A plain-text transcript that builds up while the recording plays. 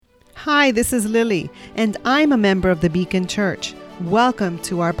Hi, this is Lily, and I'm a member of the Beacon Church. Welcome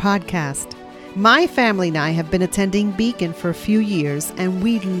to our podcast. My family and I have been attending Beacon for a few years, and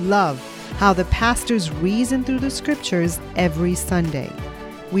we love how the pastors reason through the scriptures every Sunday.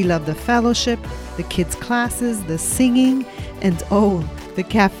 We love the fellowship, the kids' classes, the singing, and the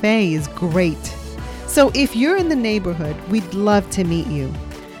cafe is great. So if you're in the neighborhood, we'd love to meet you.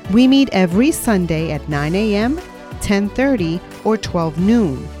 We meet every Sunday at 9 a.m., 10:30, or 12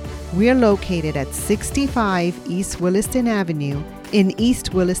 noon. We're located at 65 East Williston Avenue in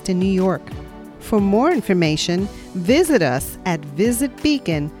East Williston, New York. For more information, visit us at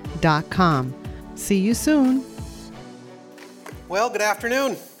visitbeacon.com. See you soon. Well, good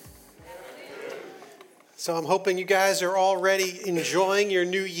afternoon. So I'm hoping you guys are already enjoying your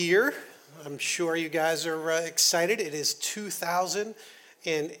new year. I'm sure you guys are excited. It is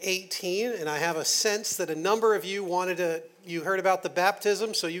 2018, and I have a sense that a number of you you heard about the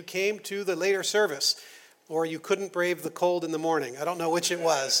baptism, so you came to the later service, or you couldn't brave the cold in the morning. I don't know which it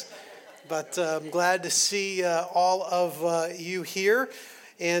was, but I'm glad to see all of you here.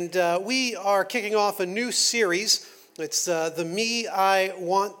 And we are kicking off a new series. It's The Me I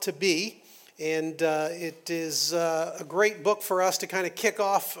Want to Be, and it is a great book for us to kind of kick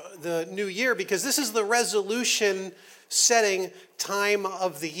off the new year, because this is the resolution setting time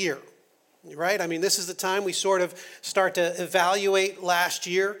of the year. Right? I mean, this is the time we sort of start to evaluate last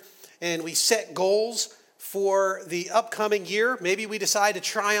year, and we set goals for the upcoming year. Maybe we decide to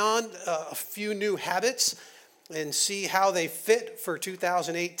try on a few new habits and see how they fit for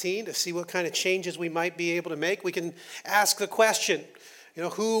 2018, to see what kind of changes we might be able to make. We can ask the question,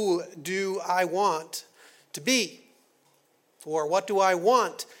 who do I want to be? Or what do I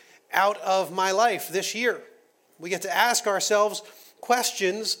want out of my life this year? We get to ask ourselves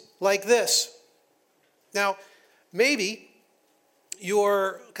questions like this. Now, maybe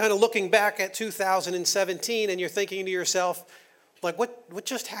you're kind of looking back at 2017 and you're thinking to yourself, like, what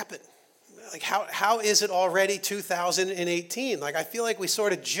just happened? Like, how is it already 2018? Like, I feel like we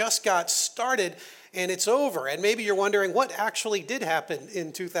sort of just got started and it's over. And maybe you're wondering what actually did happen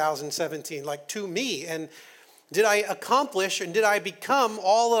in 2017, like to me, and did I accomplish and did I become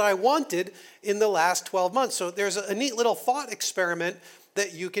all that I wanted in the last 12 months? So there's a neat little thought experiment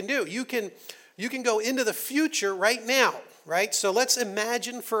that you can do. You can go into the future right now, right? So let's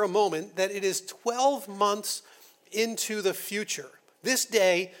imagine for a moment that it is 12 months into the future. This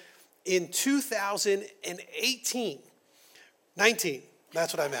day in 2018. 19,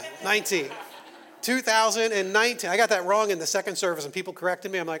 that's what I meant, 19. 2019. I got that wrong in the second service and people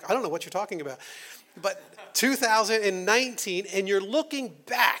corrected me. I'm like, I don't know what you're talking about. But 2019, and you're looking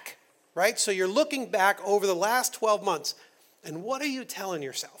back, right? So you're looking back over the last 12 months, and what are you telling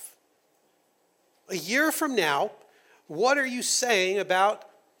yourself? A year from now, what are you saying about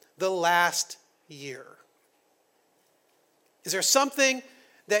the last year? Is there something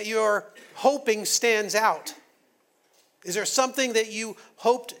that you're hoping stands out? Is there something that you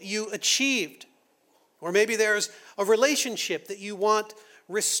hoped you achieved? Or maybe there's a relationship that you want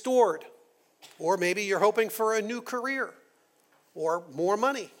restored. Or maybe you're hoping for a new career or more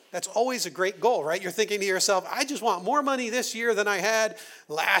money. That's always a great goal, right? You're thinking to yourself, I just want more money this year than I had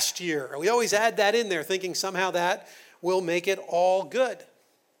last year. We always add that in there, thinking somehow that will make it all good.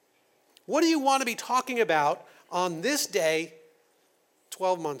 What do you want to be talking about on this day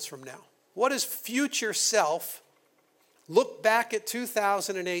 12 months from now? What does future self look back at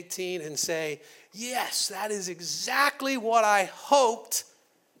 2018 and say, yes, that is exactly what I hoped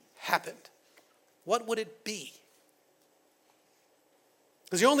happened? What would it be?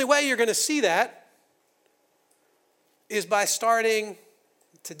 Because the only way you're going to see that is by starting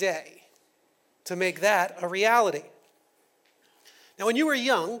today to make that a reality. Now, when you were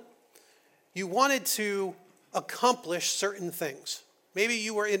young, you wanted to accomplish certain things. Maybe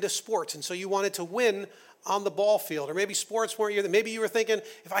you were into sports, and so you wanted to win on the ball field, or maybe sports weren't your thing. Maybe you were thinking,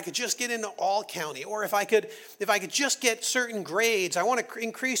 if I could just get into all county, or if I could just get certain grades, I want to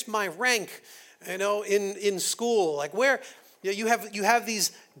increase my rank, in school. Like where you have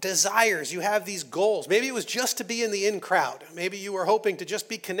these desires, you have these goals. Maybe it was just to be in the in crowd. Maybe you were hoping to just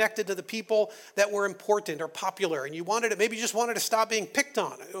be connected to the people that were important or popular, and you maybe you just wanted to stop being picked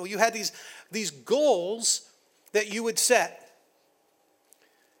on. You had these goals that you would set.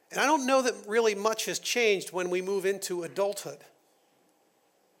 And I don't know that really much has changed when we move into adulthood.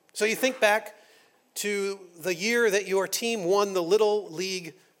 So you think back to the year that your team won the Little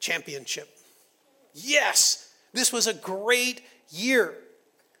League Championship. Yes, this was a great year.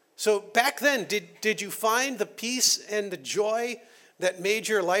 So back then, did you find the peace and the joy that made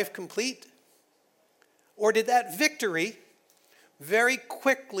your life complete? Or did that victory very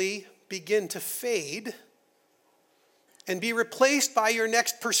quickly begin to fade and be replaced by your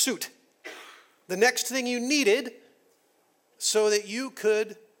next pursuit, the next thing you needed so that you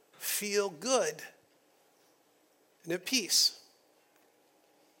could feel good and at peace.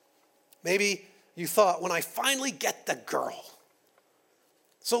 Maybe you thought, when I finally get the girl.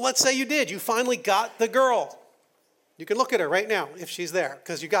 So let's say you did. You finally got the girl. You can look at her right now if she's there,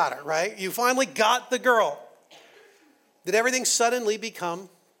 because you got her, right? You finally got the girl. Did everything suddenly become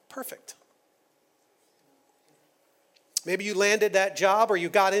perfect? Maybe you landed that job or you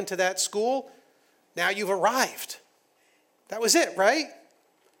got into that school. Now you've arrived. That was it, right?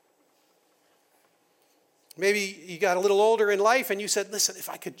 Maybe you got a little older in life and you said, listen, if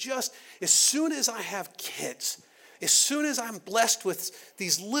I could just, as soon as I have kids, as soon as I'm blessed with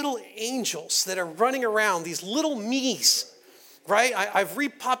these little angels that are running around, these little me's, right? I'm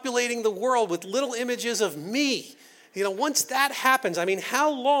repopulating the world with little images of me. Once that happens,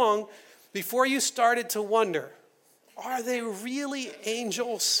 how long before you started to wonder, are they really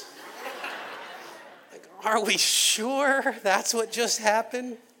angels? Are we sure that's what just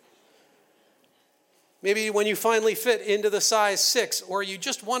happened? Maybe when you finally fit into the size 6, or you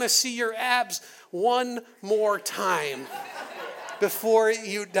just want to see your abs one more time before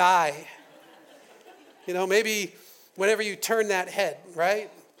you die. Maybe whenever you turn that head, right?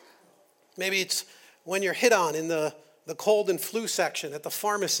 Maybe it's when you're hit on in the cold and flu section at the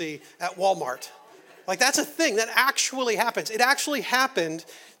pharmacy at Walmart. Like, that's a thing that actually happens. It actually happened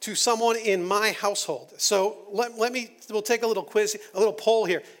to someone in my household. So we'll take a little quiz, a little poll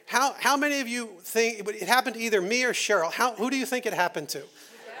here. How many of you think it happened to either me or Cheryl? Who do you think it happened to?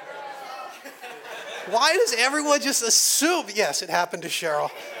 Why does everyone just assume, yes, it happened to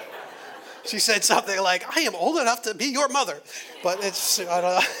Cheryl? She said something like, I am old enough to be your mother. But I don't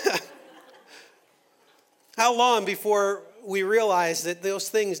know. How long before we realize that those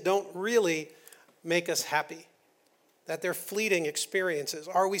things don't really make us happy? That they're fleeting experiences?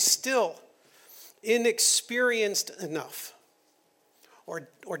 Are we still inexperienced enough? Or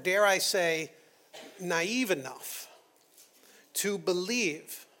dare I say, naive enough to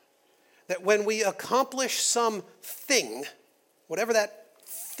believe that when we accomplish something, whatever that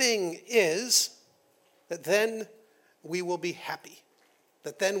thing is, that then we will be happy,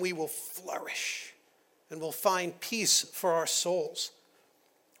 that then we will flourish and will find peace for our souls?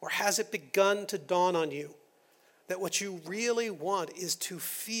 Or has it begun to dawn on you that what you really want is to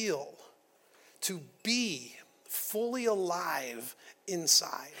feel, to be fully alive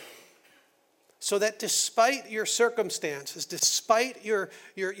inside? So that despite your circumstances, despite your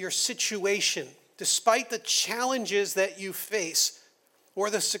situation, despite the challenges that you face, or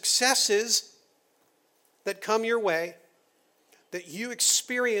the successes that come your way, that you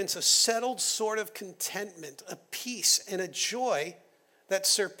experience a settled sort of contentment, a peace, and a joy that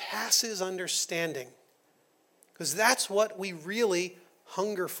surpasses understanding. Because that's what we really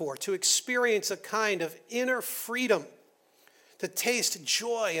hunger for, to experience a kind of inner freedom, to taste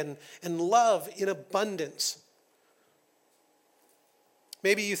joy and love in abundance.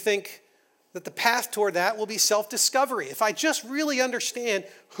 Maybe you think that the path toward that will be self-discovery. If I just really understand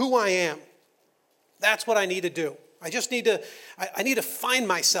who I am, that's what I need to do. I need to find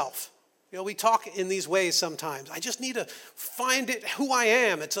myself. We talk in these ways sometimes. I just need to find who I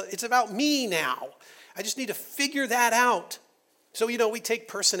am. It's about me now. I just need to figure that out. So, we take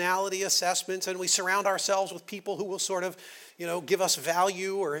personality assessments and we surround ourselves with people who will sort of, give us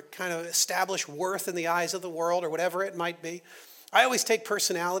value or kind of establish worth in the eyes of the world or whatever it might be. I always take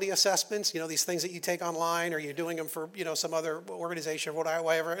personality assessments, these things that you take online, or you're doing them for, some other organization or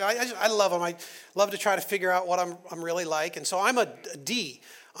whatever. I love them. I love to try to figure out what I'm really like. And so I'm a D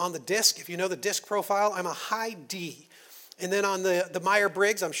on the DISC. If you know the DISC profile, I'm a high D. And then on the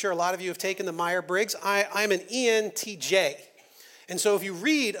Myers-Briggs, I'm sure a lot of you have taken the Myers-Briggs, I'm an ENTJ. And so if you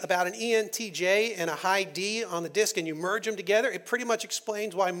read about an ENTJ and a high D on the DISC and you merge them together, it pretty much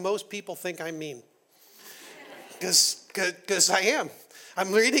explains why most people think I'm mean. Because I am.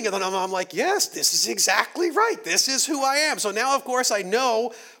 I'm reading it and I'm like, yes, this is exactly right. This is who I am. So now, of course, I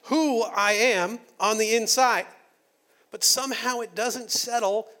know who I am on the inside. But somehow it doesn't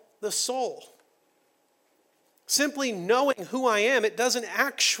settle the soul. Simply knowing who I am, it doesn't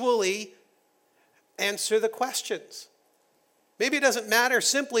actually answer the questions. Maybe it doesn't matter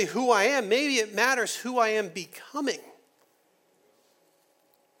simply who I am. Maybe it matters who I am becoming.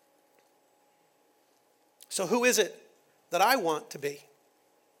 So who is it that I want to be?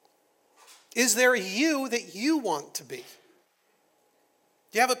 Is there a you that you want to be?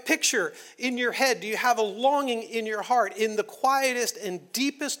 Do you have a picture in your head? Do you have a longing in your heart? In the quietest and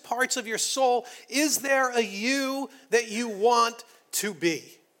deepest parts of your soul, is there a you that you want to be?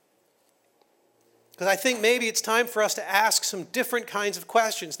 Because I think maybe it's time for us to ask some different kinds of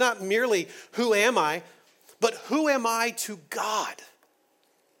questions. Not merely, who am I? But who am I to God?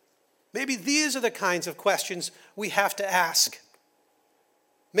 Maybe these are the kinds of questions we have to ask.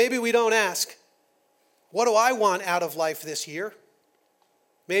 Maybe we don't ask, what do I want out of life this year?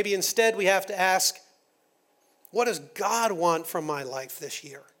 Maybe instead we have to ask, what does God want from my life this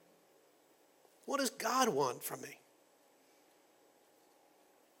year? What does God want from me?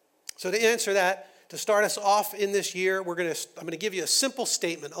 So to answer that, to start us off in this year, I'm going to give you a simple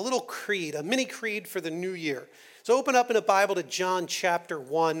statement, a little creed, a mini creed for the new year. So open up in a Bible to John chapter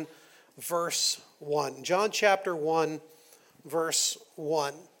 1, verse 1. John chapter 1, verse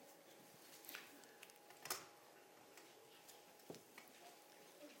 1.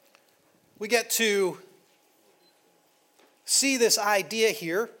 We get to see this idea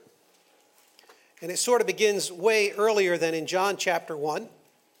here, and it sort of begins way earlier than in John chapter 1.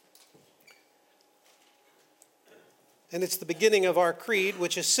 And it's the beginning of our creed,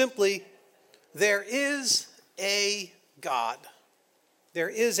 which is simply, there is a God. There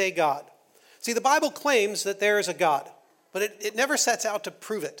is a God. See, the Bible claims that there is a God, but it never sets out to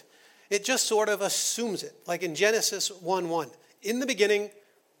prove it. It just sort of assumes it, like in Genesis 1:1. In the beginning,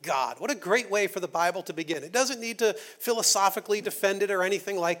 God. What a great way for the Bible to begin. It doesn't need to philosophically defend it or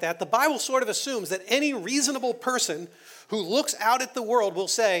anything like that. The Bible sort of assumes that any reasonable person who looks out at the world will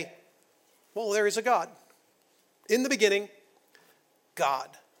say, well, there is a God. In the beginning, God.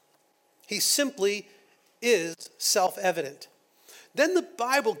 He simply is self-evident. Then the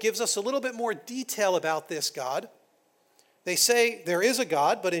Bible gives us a little bit more detail about this God. They say there is a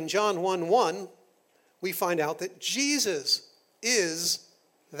God, but in John 1:1, we find out that Jesus is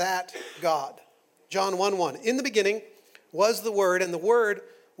that God. John 1:1. In the beginning was the Word, and the Word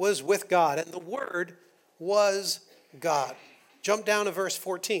was with God, and the Word was God. Jump down to verse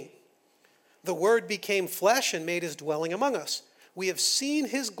 14. The Word became flesh and made his dwelling among us. We have seen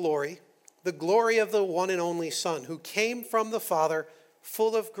his glory, the glory of the one and only Son, who came from the Father,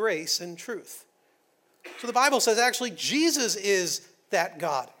 full of grace and truth. So the Bible says actually Jesus is that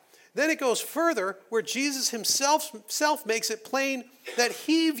God. Then it goes further where Jesus himself makes it plain that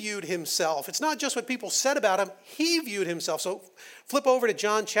he viewed himself. It's not just what people said about him, he viewed himself. So flip over to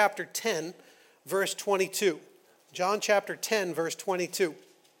John chapter 10, verse 22. John chapter 10, verse 22.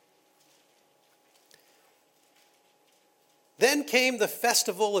 Then came the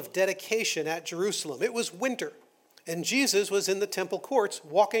festival of dedication at Jerusalem. It was winter, and Jesus was in the temple courts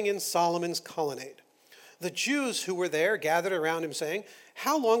walking in Solomon's colonnade. The Jews who were there gathered around him saying,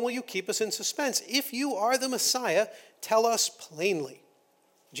 how long will you keep us in suspense? If you are the Messiah, tell us plainly.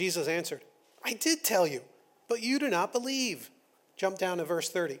 Jesus answered, I did tell you, but you do not believe. Jump down to verse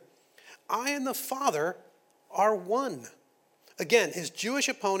 30. I and the Father are one. Again, his Jewish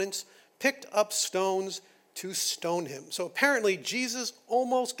opponents picked up stones to stone him. So apparently Jesus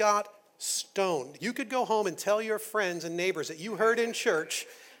almost got stoned. You could go home and tell your friends and neighbors that you heard in church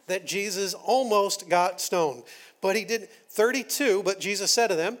that Jesus almost got stoned. But he did. 32, but Jesus said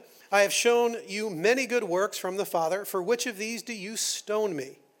to them, I have shown you many good works from the Father. For which of these do you stone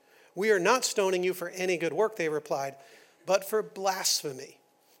me? We are not stoning you for any good work, they replied, but for blasphemy,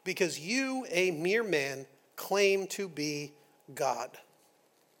 because you, a mere man, claim to be God.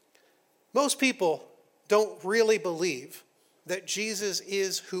 Most people don't really believe that Jesus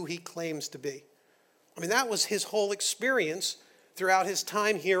is who he claims to be. I mean, that was his whole experience throughout his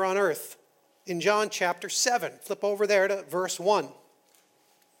time here on earth. In John chapter 7, flip over there to verse 1.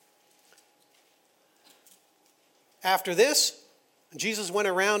 After this, Jesus went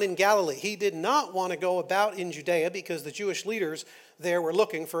around in Galilee. He did not want to go about in Judea because the Jewish leaders there were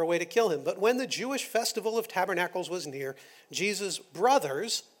looking for a way to kill him. But when the Jewish festival of tabernacles was near, Jesus'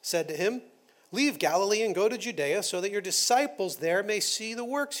 brothers said to him, leave Galilee and go to Judea so that your disciples there may see the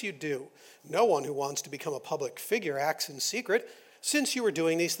works you do. No one who wants to become a public figure acts in secret. Since you are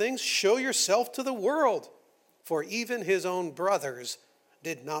doing these things, show yourself to the world. For even his own brothers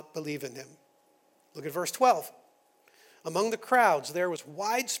did not believe in him. Look at verse 12. Among the crowds there was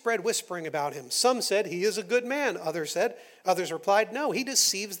widespread whispering about him. Some said, he is a good man. Others replied, no, he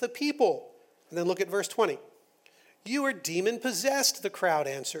deceives the people. And then look at verse 20. You are demon-possessed, the crowd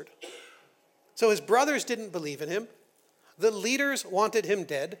answered. So his brothers didn't believe in him. The leaders wanted him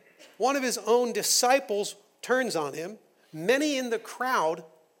dead. One of his own disciples turns on him. Many in the crowd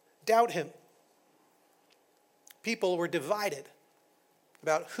doubt him. People were divided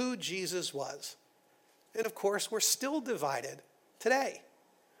about who Jesus was. And of course, we're still divided today.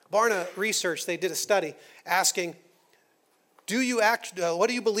 Barna Research, they did a study asking, what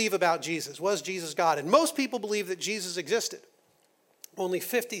do you believe about Jesus? Was Jesus God? And most people believe that Jesus existed. Only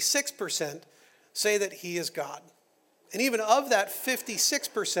 56% say that he is God. And even of that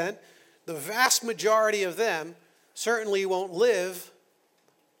 56%, the vast majority of them certainly won't live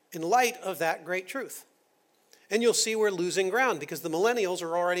in light of that great truth. And you'll see we're losing ground because the millennials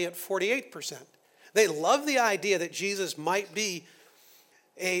are already at 48%. They love the idea that Jesus might be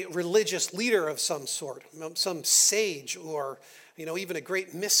a religious leader of some sort, some sage or, even a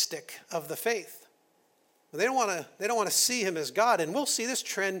great mystic of the faith. They don't want to see him as God, and we'll see this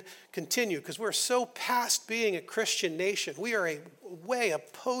trend continue because we're so past being a Christian nation. We are a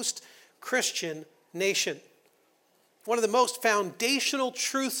post-Christian nation. One of the most foundational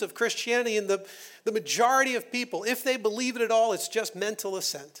truths of Christianity, and the majority of people, if they believe it at all, it's just mental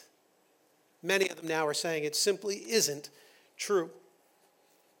assent. Many of them now are saying it simply isn't true.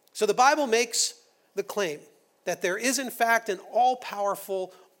 So the Bible makes the claim that there is in fact an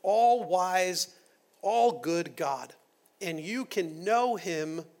all-powerful, all-wise, all-good God. And you can know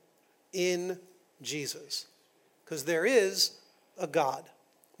him in Jesus. Because there is a God.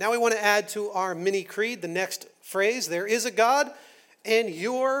 Now we want to add to our mini creed the next phrase. There is a God, and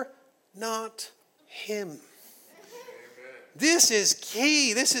you're not him. This is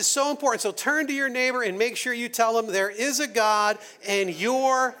key. This is so important. So turn to your neighbor and make sure you tell them there is a God and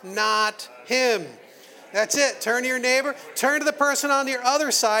you're not him. That's it. Turn to your neighbor. Turn to the person on your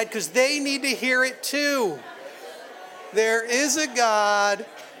other side because they need to hear it too. There is a God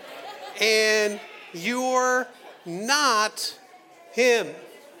and you're not him.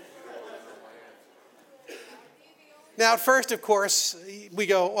 Now, at first, of course, we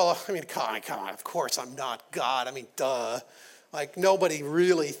go, well, come on, of course I'm not God. Duh. Like, nobody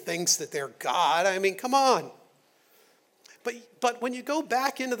really thinks that they're God. Come on. But when you go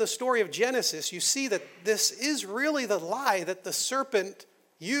back into the story of Genesis, you see that this is really the lie that the serpent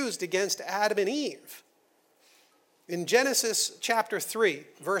used against Adam and Eve. In Genesis chapter 3,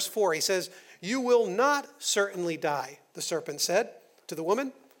 verse 4, he says, "You will not certainly die," the serpent said to the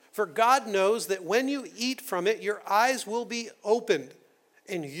woman. "For God knows that when you eat from it, your eyes will be opened,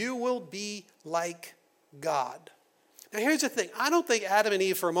 and you will be like God." Now here's the thing. I don't think Adam and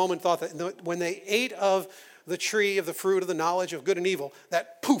Eve for a moment thought that when they ate of the tree of the fruit of the knowledge of good and evil,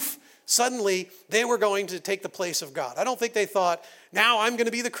 that poof, suddenly they were going to take the place of God. I don't think they thought, now I'm going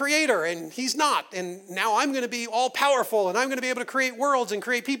to be the creator, and he's not. And now I'm going to be all powerful, and I'm going to be able to create worlds and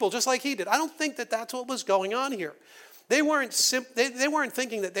create people just like he did. I don't think that that's what was going on here. They weren't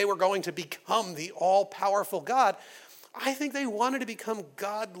thinking that they were going to become the all-powerful God. I think they wanted to become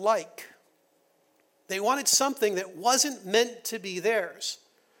God-like. They wanted something that wasn't meant to be theirs.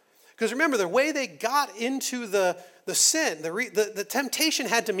 Because remember, the way they got into the sin, the temptation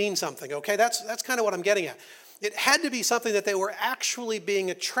had to mean something, okay? That's kind of what I'm getting at. It had to be something that they were actually being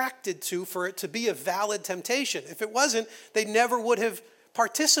attracted to for it to be a valid temptation. If it wasn't, they never would have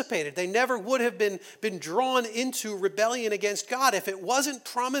participated. They never would have been drawn into rebellion against God if it wasn't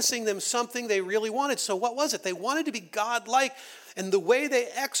promising them something they really wanted. So what was it? They wanted to be God-like, and the way they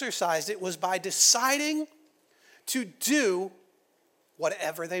exercised it was by deciding to do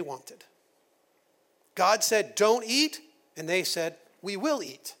whatever they wanted. God said, don't eat, and they said, we will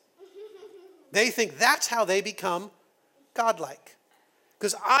eat. They think that's how they become God-like.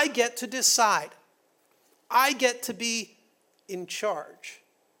 Because I get to decide. I get to be in charge.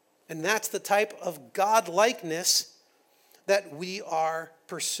 And that's the type of God-likeness that we are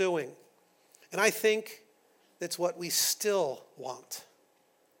pursuing. And I think that's what we still want.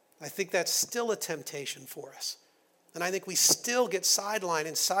 I think that's still a temptation for us. And I think we still get sidelined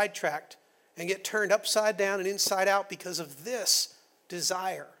and sidetracked and get turned upside down and inside out because of this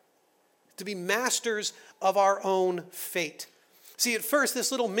desire to be masters of our own fate. See, at first,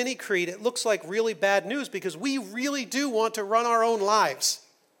 this little mini creed, it looks like really bad news because we really do want to run our own lives.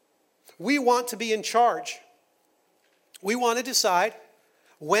 We want to be in charge. We want to decide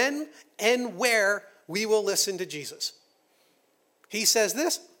when and where we will listen to Jesus. He says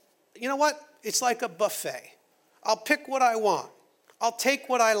this, you know what? It's like a buffet. I'll pick what I want. I'll take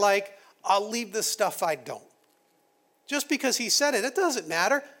what I like. I'll leave the stuff I don't. Just because he said it, it doesn't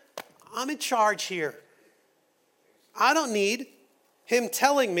matter. I'm in charge here. I don't need him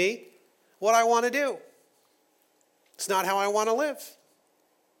telling me what I want to do. It's not how I want to live.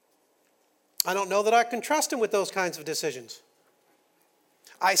 I don't know that I can trust him with those kinds of decisions.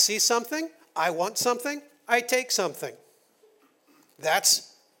 I see something, I want something, I take something.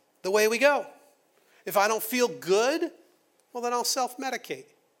 That's the way we go. If I don't feel good, well, then I'll self-medicate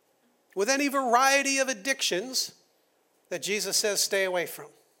with any variety of addictions that Jesus says stay away from.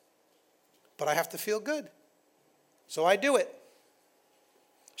 but I have to feel good. So I do it.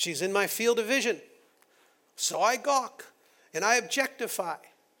 She's in my field of vision. So I gawk and I objectify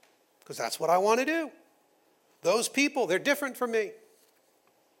because that's what I want to do. Those people, they're different from me.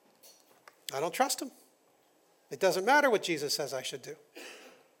 I don't trust them. It doesn't matter what Jesus says I should do.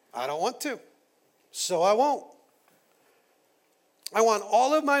 I don't want to. So I won't. I want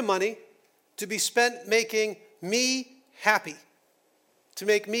all of my money to be spent making me happy, to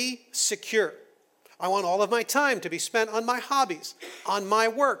make me secure. I want all of my time to be spent on my hobbies, on my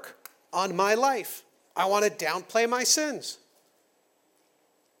work, on my life. I want to downplay my sins.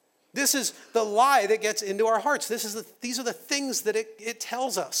 This is the lie that gets into our hearts. These are the things that it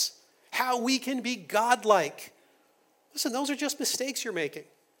tells us, how we can be godlike. Listen, those are just mistakes you're making.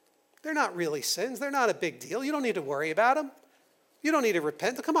 They're not really sins. They're not a big deal. You don't need to worry about them. You don't need to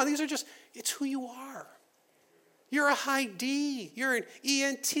repent. Come on, it's who you are. You're a high D. You're an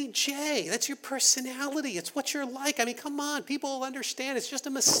ENTJ. That's your personality. It's what you're like. I mean, come on. People will understand. It's just a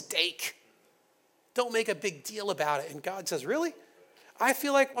mistake. Don't make a big deal about it. And God says, really? I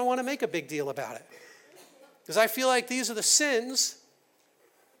feel like I want to make a big deal about it. Because I feel like these are the sins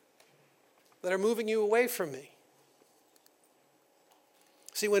that are moving you away from me.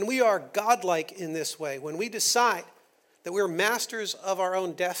 See, when we are godlike in this way, when we decide that we're masters of our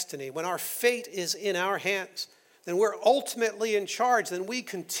own destiny, when our fate is in our hands, then we're ultimately in charge. Then we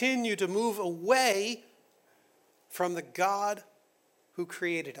continue to move away from the God who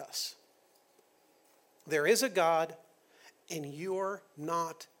created us. There is a God, and you're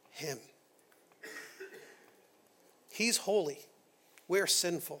not him. He's holy. We're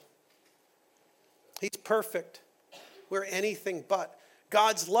sinful. He's perfect. We're anything but.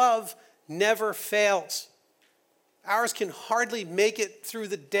 God's love never fails. Ours can hardly make it through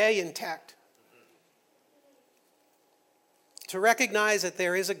the day intact. To recognize that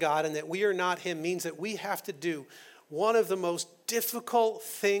there is a God and that we are not him means that we have to do one of the most difficult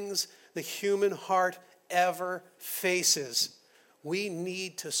things the human heart ever faces. We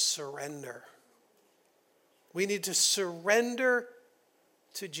need to surrender. We need to surrender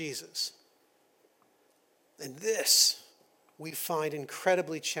to Jesus. And this we find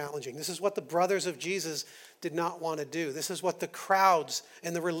incredibly challenging. This is what the brothers of Jesus did not want to do. This is what the crowds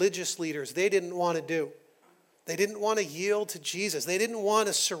and the religious leaders, they didn't want to do. They didn't want to yield to Jesus. They didn't want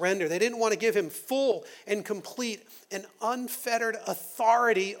to surrender. They didn't want to give him full and complete and unfettered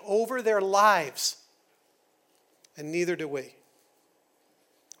authority over their lives. And neither do we.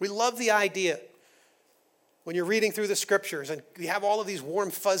 We love the idea when you're reading through the scriptures and you have all of these warm,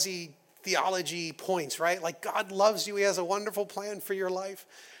 fuzzy theology points, right? Like God loves you. He has a wonderful plan for your life.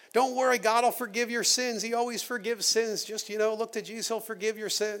 Don't worry, God will forgive your sins. He always forgives sins. Just, look to Jesus. He'll forgive your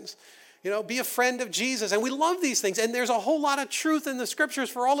sins. Be a friend of Jesus. And we love these things. And there's a whole lot of truth in the scriptures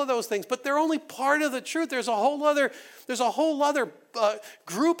for all of those things. But they're only part of the truth. There's a whole other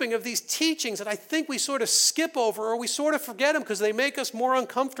grouping of these teachings that I think we sort of skip over or we sort of forget them because they make us more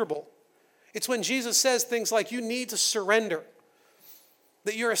uncomfortable. It's when Jesus says things like, you need to surrender.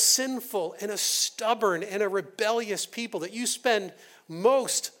 That you're a sinful and a stubborn and a rebellious people. That you spend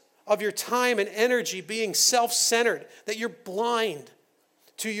most of your time and energy being self-centered. That you're blind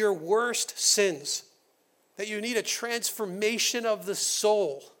to your worst sins, that you need a transformation of the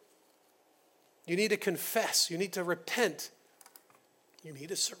soul. You need to confess. You need to repent. You need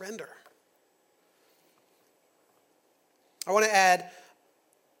to surrender. I want to add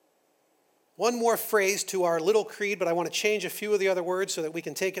one more phrase to our little creed, but I want to change a few of the other words so that we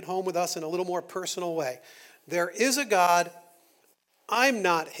can take it home with us in a little more personal way. There is a God, I'm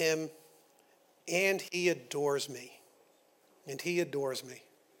not him, and he adores me. And he adores me.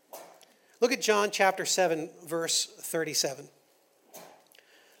 Look at John chapter 7, verse 37.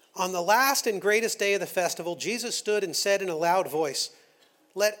 On the last and greatest day of the festival, Jesus stood and said in a loud voice,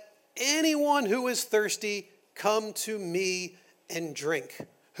 let anyone who is thirsty come to me and drink.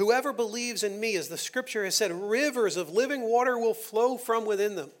 Whoever believes in me, as the scripture has said, rivers of living water will flow from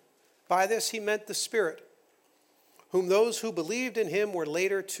within them. By this he meant the Spirit, whom those who believed in him were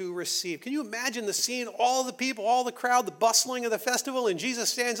later to receive. Can you imagine the scene? All the people, all the crowd, the bustling of the festival, and Jesus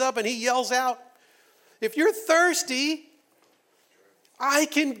stands up and he yells out, if you're thirsty, I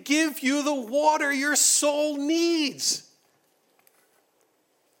can give you the water your soul needs.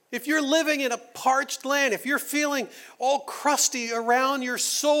 If you're living in a parched land, if you're feeling all crusty around your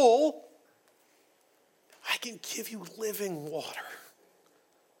soul, I can give you living water.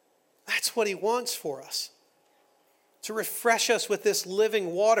 That's what he wants for us. To refresh us with this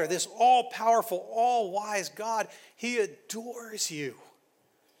living water, this all-powerful, all-wise God. He adores you.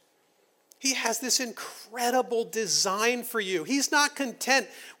 He has this incredible design for you. He's not content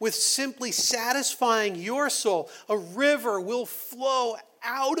with simply satisfying your soul. A river will flow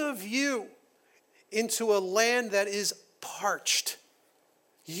out of you into a land that is parched.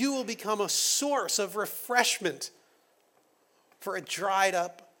 You will become a source of refreshment for a dried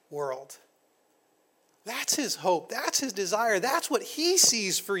up world. That's his hope. That's his desire. That's what he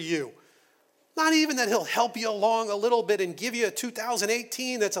sees for you. Not even that he'll help you along a little bit and give you a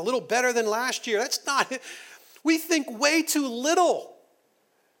 2018 that's a little better than last year. That's not it. We think way too little.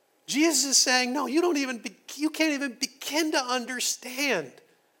 Jesus is saying, no, you can't even begin to understand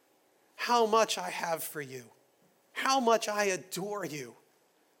how much I have for you, how much I adore you,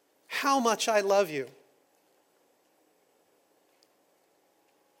 how much I love you.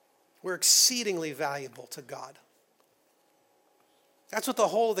 We're exceedingly valuable to God. That's what the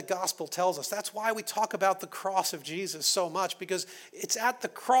whole of the gospel tells us. That's why we talk about the cross of Jesus so much, because it's at the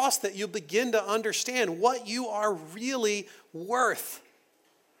cross that you begin to understand what you are really worth.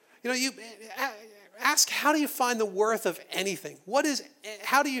 You ask, how do you find the worth of anything?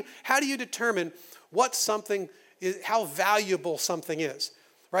 How do you determine what something is, how valuable something is,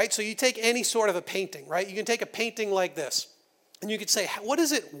 right? So you take any sort of a painting, right? You can take a painting like this, and you could say, what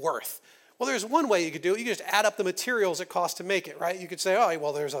is it worth? Well, there's one way you could do it. You could just add up the materials it costs to make it, right? You could say, oh,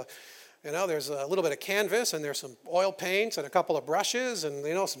 well, there's a little bit of canvas, and there's some oil paints and a couple of brushes, and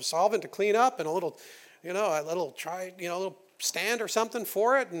some solvent to clean up, and a little stand or something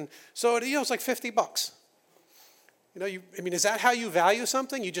for it, and so it's like $50. Is that how you value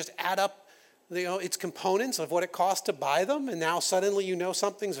something? You just add up its components of what it costs to buy them, and now suddenly you know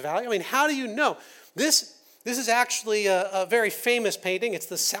something's value. How do you know? This is actually a very famous painting. It's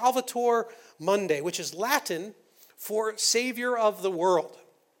the Salvator Mundi, which is Latin for Savior of the World.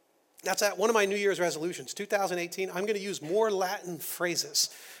 That's one of my New Year's resolutions, 2018. I'm going to use more Latin phrases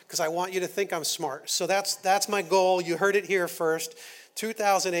because I want you to think I'm smart. So that's my goal. You heard it here first.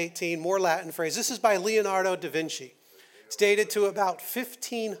 2018, more Latin phrases. This is by Leonardo da Vinci. It's dated to about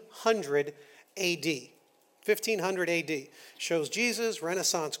 1500 AD. 1500 AD. Shows Jesus,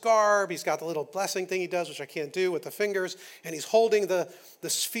 Renaissance garb. He's got the little blessing thing he does, which I can't do with the fingers. And he's holding the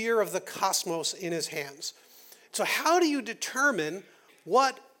sphere of the cosmos in his hands. So how do you determine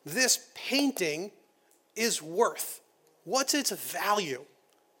what this painting is worth? What's its value?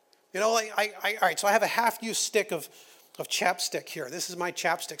 All right, so I have a half-used stick of chapstick here. This is my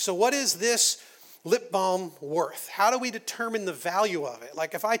chapstick. So what is this lip balm worth? How do we determine the value of it?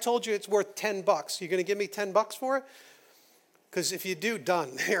 Like if I told you it's worth $10, you're going to give me $10 for it? Because if you do,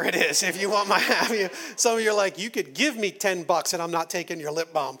 done. Here it is. If you want my half, some of you are like, you could give me $10 and I'm not taking your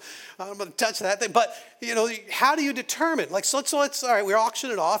lip balm. I'm going to touch that thing. But how do you determine? So let's all right, we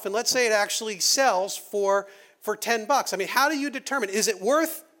auction it off, and let's say it actually sells for $10. How do you determine? Is it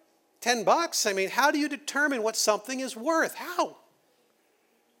worth $10? How do you determine what something is worth? How?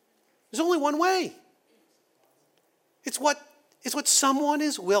 There's only one way. It's what someone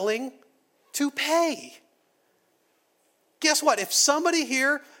is willing to pay. Guess what? If somebody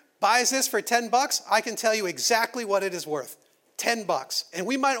here buys this for $10, I can tell you exactly what it is worth. $10. And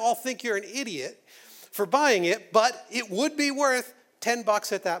we might all think you're an idiot for buying it, but it would be worth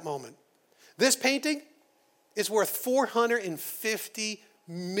 $10 at that moment. This painting is worth $450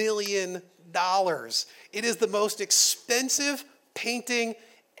 million. It is the most expensive painting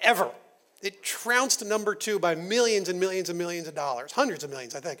ever. It trounced number 2 by millions and millions and millions of dollars. Hundreds of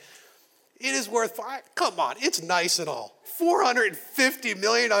millions, I think. It is worth, come on, it's nice and all. $450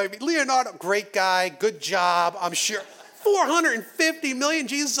 million. Leonardo, great guy, good job, I'm sure. $450 million,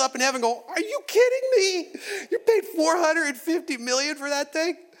 Jesus up in heaven going, are you kidding me? You paid $450 million for that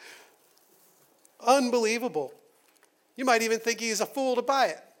thing? Unbelievable. You might even think he's a fool to buy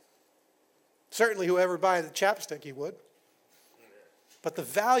it. Certainly whoever buys the chapstick, he would. But the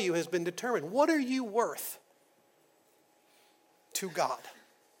value has been determined. What are you worth to God?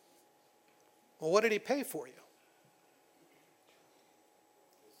 Well, what did he pay for you?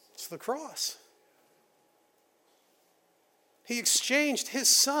 It's the cross. He exchanged his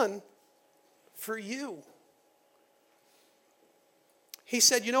son for you. He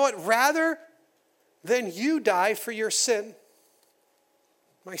said, you know what? Rather than you die for your sin,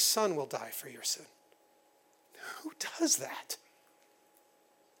 my son will die for your sin. Who does that?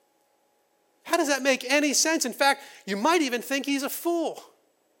 How does that make any sense? In fact, you might even think he's a fool.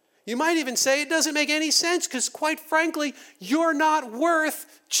 You might even say it doesn't make any sense because, quite frankly, you're not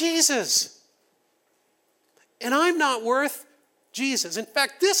worth Jesus. And I'm not worth Jesus. In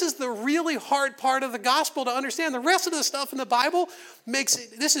fact, this is the really hard part of the gospel to understand. The rest of the stuff in the Bible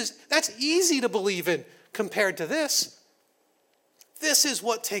that's easy to believe in compared to this. This is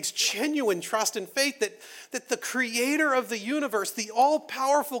what takes genuine trust and faith, that the creator of the universe, the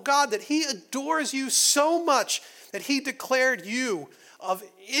all-powerful God, that he adores you so much that he declared you of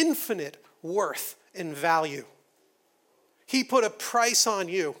infinite worth and value. He put a price on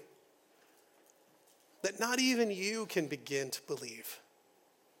you that not even you can begin to believe.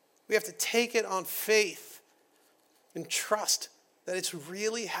 We have to take it on faith and trust that it's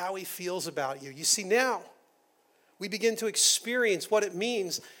really how he feels about you. You see, now we begin to experience what it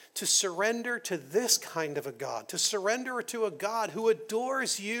means to surrender to this kind of a God, to surrender to a God who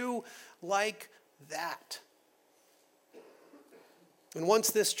adores you like that. And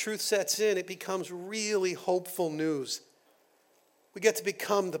once this truth sets in, it becomes really hopeful news. We get to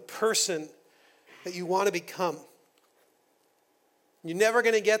become the person that you want to become. You're never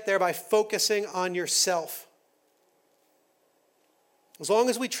going to get there by focusing on yourself. As long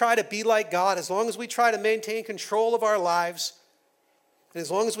as we try to be like God, as long as we try to maintain control of our lives, and as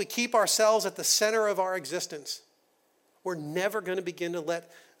long as we keep ourselves at the center of our existence, we're never going to begin to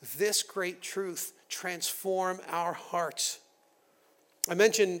let this great truth transform our hearts. I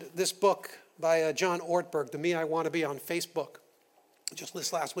mentioned this book by John Ortberg, The Me I Want to Be, on Facebook just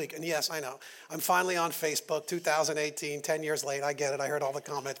this last week. And yes, I know, I'm finally on Facebook, 2018, 10 years late. I get it. I heard all the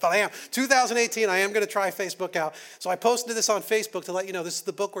comments. But I am. 2018, I am going to try Facebook out. So I posted this on Facebook to let you know this is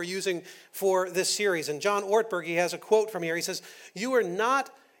the book we're using for this series. And John Ortberg, he has a quote from here. He says, "You are not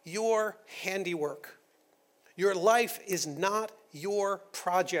your handiwork. Your life is not your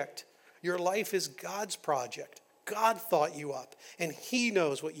project. Your life is God's project. God thought you up, and he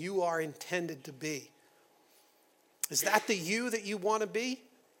knows what you are intended to be." Is that the you that you want to be?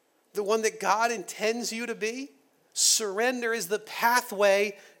 The one that God intends you to be? Surrender is the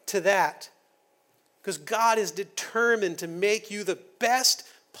pathway to that. Because God is determined to make you the best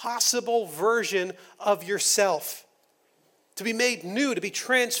possible version of yourself. To be made new, to be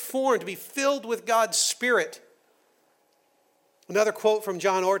transformed, to be filled with God's Spirit. Another quote from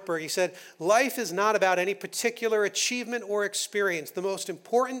John Ortberg, he said, "Life is not about any particular achievement or experience. The most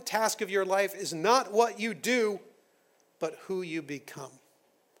important task of your life is not what you do, but who you become."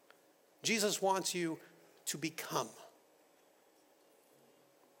 Jesus wants you to become.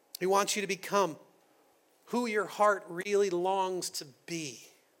 He wants you to become who your heart really longs to be.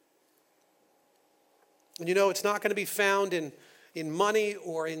 And you know, it's not going to be found in money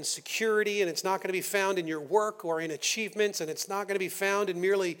or in security, and it's not going to be found in your work or in achievements, and it's not going to be found in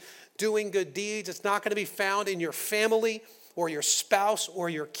merely doing good deeds. It's not going to be found in your family or your spouse or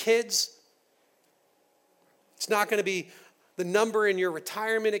your kids. It's not going to be the number in your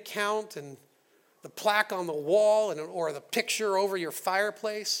retirement account and the plaque on the wall or the picture over your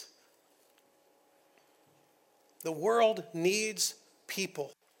fireplace. The world needs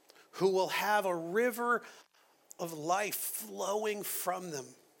people who will have a river of life flowing from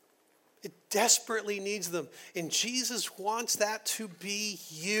them. It desperately needs them. And Jesus wants that to be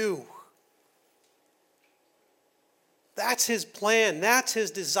you. That's his plan. That's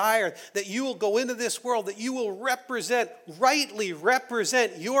his desire, that you will go into this world, that you will rightly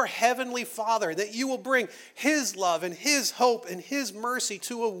represent your heavenly Father, that you will bring his love and his hope and his mercy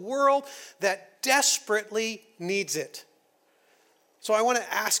to a world that desperately needs it. So I want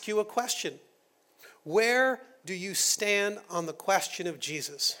to ask you a question. Where do you stand on the question of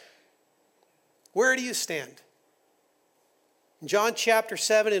Jesus? Where do you stand? In John chapter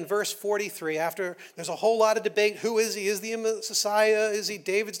 7 and verse 43, after there's a whole lot of debate, who is he? Is he Messiah? Is he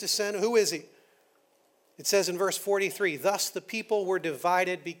David's descendant? Who is he? It says in verse 43, "Thus the people were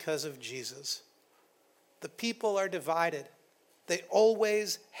divided because of Jesus." The people are divided. They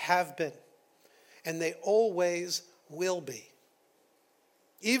always have been, and they always will be.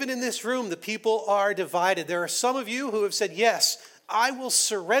 Even in this room, the people are divided. There are some of you who have said, yes, I will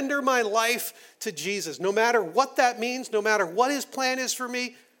surrender my life to Jesus. No matter what that means, no matter what his plan is for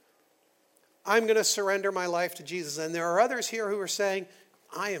me, I'm going to surrender my life to Jesus. And there are others here who are saying,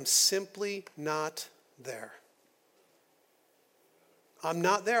 I am simply not there. I'm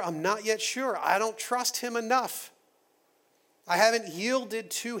not there. I'm not yet sure. I don't trust him enough. I haven't yielded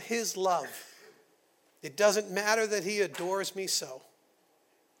to his love. It doesn't matter that he adores me so.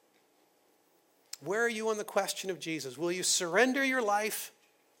 Where are you on the question of Jesus? Will you surrender your life,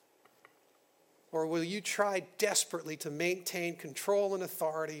 or will you try desperately to maintain control and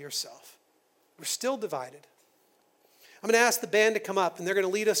authority yourself? We're still divided. I'm going to ask the band to come up, and they're going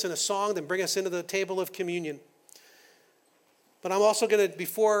to lead us in a song, then bring us into the table of communion. But I'm also going to,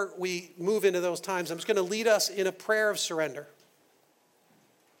 before we move into those times, I'm just going to lead us in a prayer of surrender.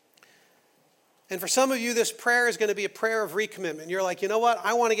 And for some of you, this prayer is going to be a prayer of recommitment. You're like, you know what?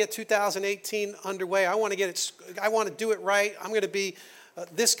 I want to get 2018 underway. I want to do it right. I'm going to be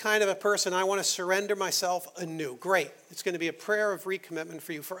this kind of a person. I want to surrender myself anew. Great. It's going to be a prayer of recommitment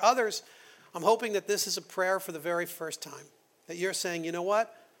for you. For others, I'm hoping that this is a prayer for the very first time. That you're saying, you know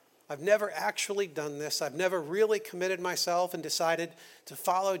what? I've never actually done this. I've never really committed myself and decided to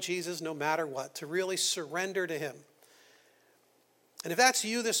follow Jesus no matter what, to really surrender to him. And if that's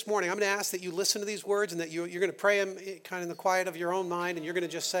you this morning, I'm going to ask that you listen to these words and that you're going to pray them kind of in the quiet of your own mind, and you're going to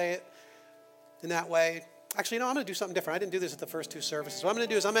just say it in that way. Actually, I'm going to do something different. I didn't do this at the first two services. What I'm going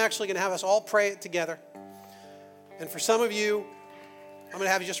to do is I'm actually going to have us all pray it together. And for some of you, I'm going to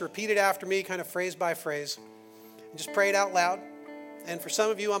have you just repeat it after me, kind of phrase by phrase, and just pray it out loud. And for some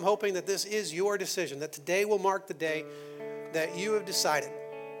of you, I'm hoping that this is your decision, that today will mark the day that you have decided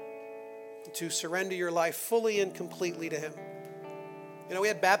to surrender your life fully and completely to him. You know, we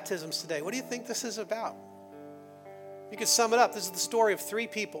had baptisms today. What do you think this is about? You could sum it up. This is the story of 3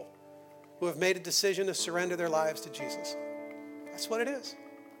 people who have made a decision to surrender their lives to Jesus. That's what it is.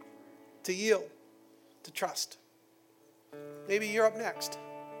 To yield, to trust. Maybe you're up next.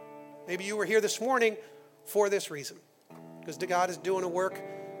 Maybe you were here this morning for this reason, because God is doing a work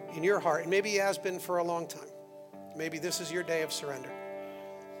in your heart, and maybe he has been for a long time. Maybe this is your day of surrender.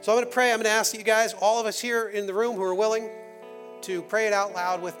 So I'm going to pray. I'm going to ask you guys, all of us here in the room who are willing to pray it out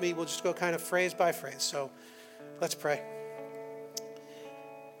loud with me. We'll just go kind of phrase by phrase. So let's pray.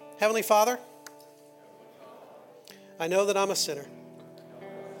 Heavenly Father, I know that I'm a sinner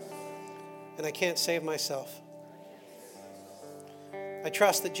and I can't save myself. I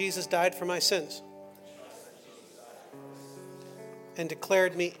trust that Jesus died for my sins and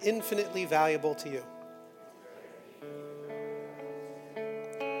declared me infinitely valuable to you.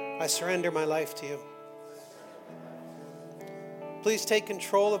 I surrender my life to you. Please take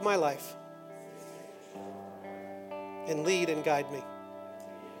control of my life and lead and guide me.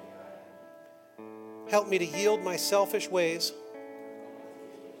 Help me to yield my selfish ways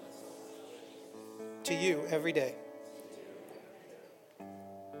to you every day.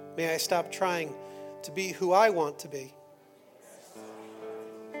 May I stop trying to be who I want to be,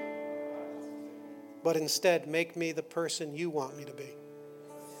 but instead make me the person you want me to be.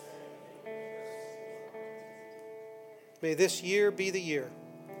 May this year be the year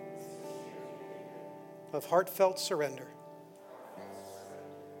of heartfelt surrender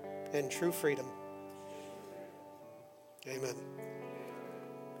and true freedom. Amen.